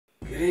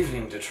Good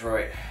evening,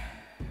 Detroit.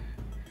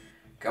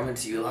 Coming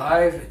to you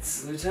live,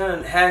 it's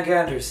Lieutenant Hank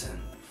Anderson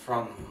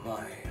from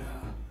my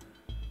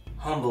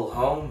humble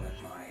home and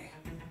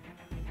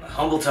my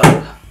humble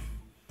tub.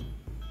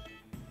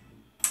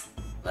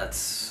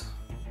 Let's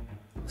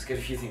get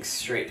a few things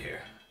straight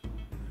here.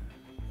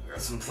 I've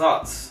got some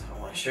thoughts I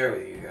want to share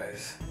with you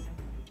guys.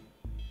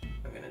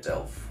 I'm gonna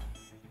delve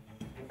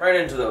right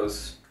into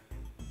those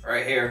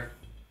right here,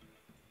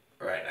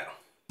 right now.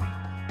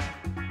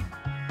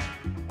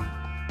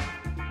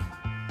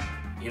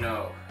 You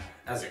know,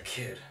 as a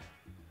kid,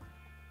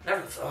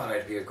 never thought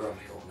I'd be a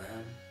grumpy old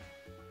man.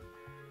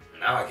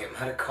 Now I get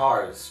mad at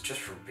cars just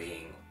for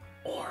being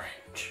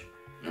orange.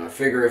 Now I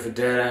figure if a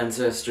dead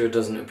ancestor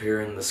doesn't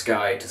appear in the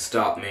sky to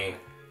stop me,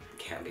 it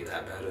can't be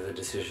that bad of a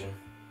decision.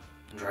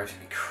 It drives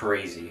me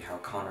crazy how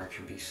Connor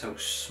can be so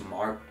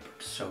smart,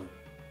 but so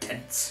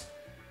dense.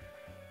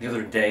 The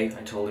other day,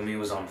 I told him he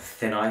was on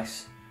thin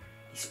ice.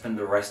 He spent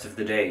the rest of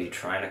the day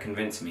trying to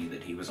convince me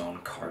that he was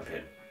on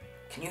carpet.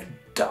 Can you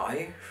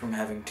die from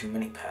having too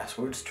many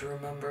passwords to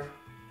remember?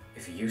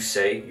 If you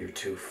say you're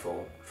too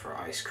full for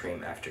ice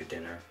cream after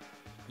dinner,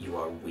 you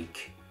are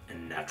weak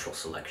and natural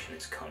selection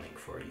is coming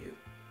for you.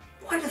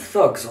 Why do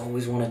thugs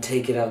always want to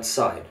take it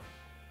outside?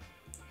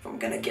 If I'm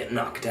gonna get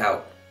knocked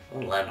out,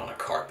 I'll land on a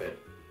carpet.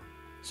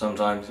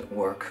 Sometimes at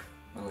work,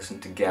 I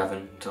listen to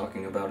Gavin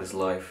talking about his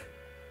life.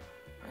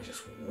 I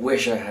just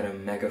wish I had a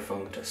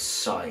megaphone to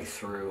sigh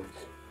through.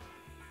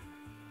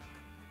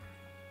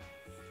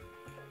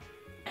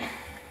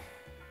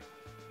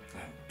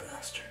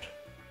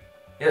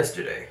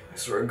 Yesterday, I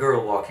saw a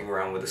girl walking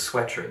around with a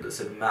sweatshirt that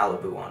said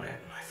Malibu on it,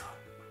 and I thought,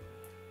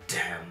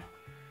 damn,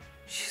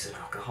 she's an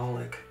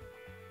alcoholic.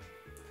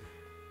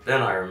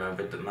 Then I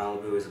remembered that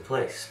Malibu is a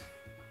place,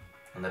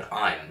 and that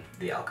I'm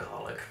the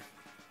alcoholic.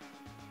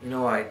 You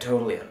know, I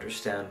totally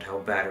understand how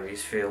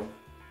batteries feel,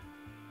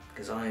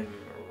 because I'm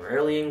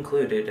rarely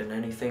included in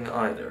anything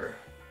either.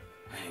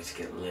 I need to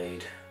get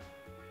laid.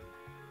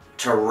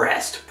 To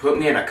rest, put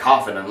me in a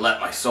coffin and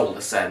let my soul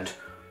descend.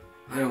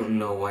 I don't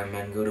know why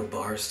men go to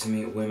bars to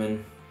meet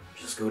women.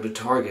 Just go to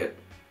Target.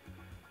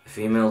 The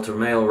female to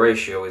male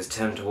ratio is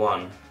 10 to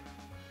 1.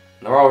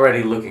 They're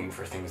already looking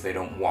for things they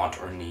don't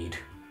want or need.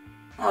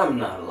 I'm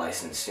not a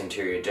licensed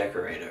interior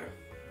decorator,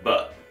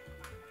 but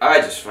I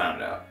just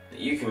found out that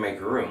you can make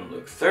a room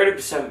look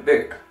 30%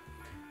 bigger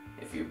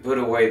if you put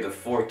away the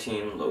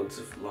 14 loads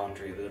of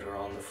laundry that are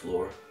on the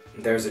floor.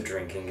 There's a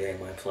drinking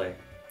game I play,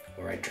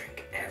 where I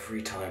drink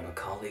every time a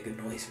colleague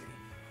annoys me.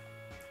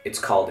 It's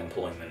called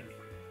employment.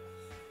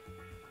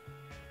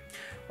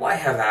 Why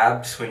have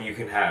abs when you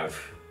can have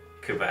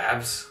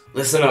kebabs?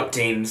 Listen up,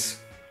 teens.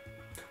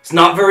 It's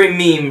not very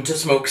meme to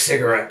smoke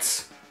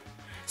cigarettes.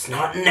 It's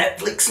not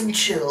Netflix and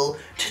chill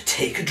to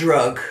take a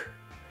drug.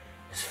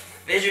 Just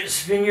fidget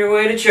spin your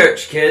way to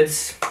church,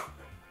 kids.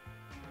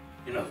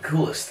 You know, the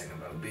coolest thing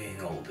about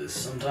being old is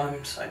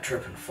sometimes I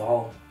trip and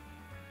fall.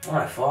 When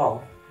I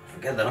fall, I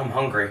forget that I'm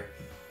hungry.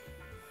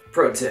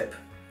 Pro tip.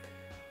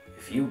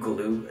 If you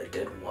glue a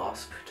dead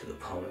wasp to the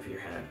palm of your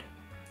hand,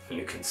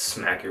 you can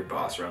smack your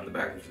boss around the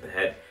back of the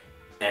head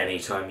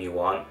anytime you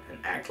want and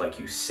act like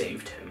you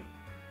saved him.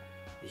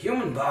 The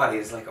human body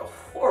is like a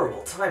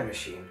horrible time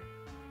machine.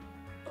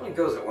 It only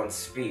goes at one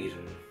speed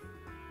and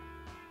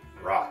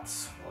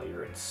rots while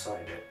you're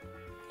inside it.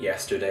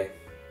 Yesterday,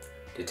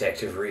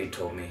 Detective Reed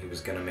told me he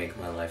was gonna make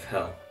my life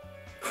hell.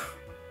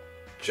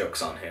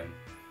 Joke's on him.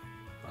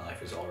 My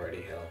life is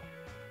already hell.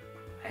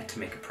 I had to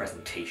make a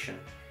presentation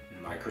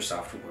in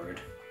Microsoft Word.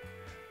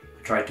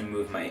 I tried to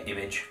move my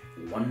image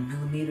 1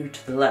 millimeter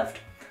to the left,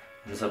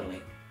 and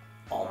suddenly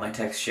all my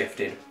text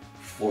shifted,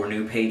 4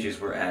 new pages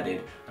were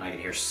added, and I could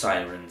hear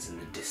sirens in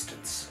the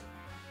distance.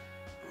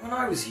 When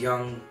I was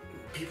young,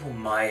 people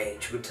my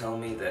age would tell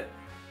me that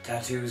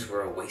tattoos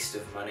were a waste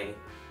of money,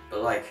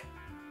 but like,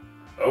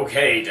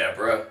 okay,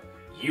 Deborah,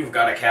 you've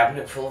got a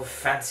cabinet full of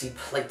fancy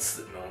plates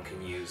that no one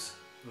can use.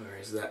 Where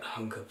is that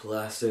hunk of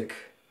plastic?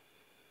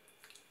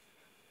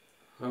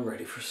 I'm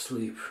ready for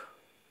sleep.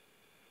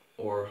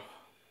 Or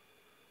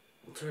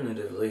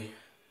alternatively,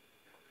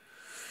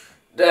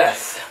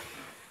 death.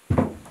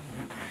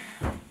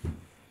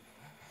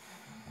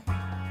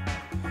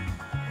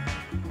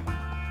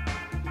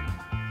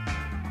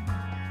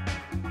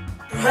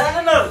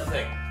 And another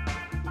thing.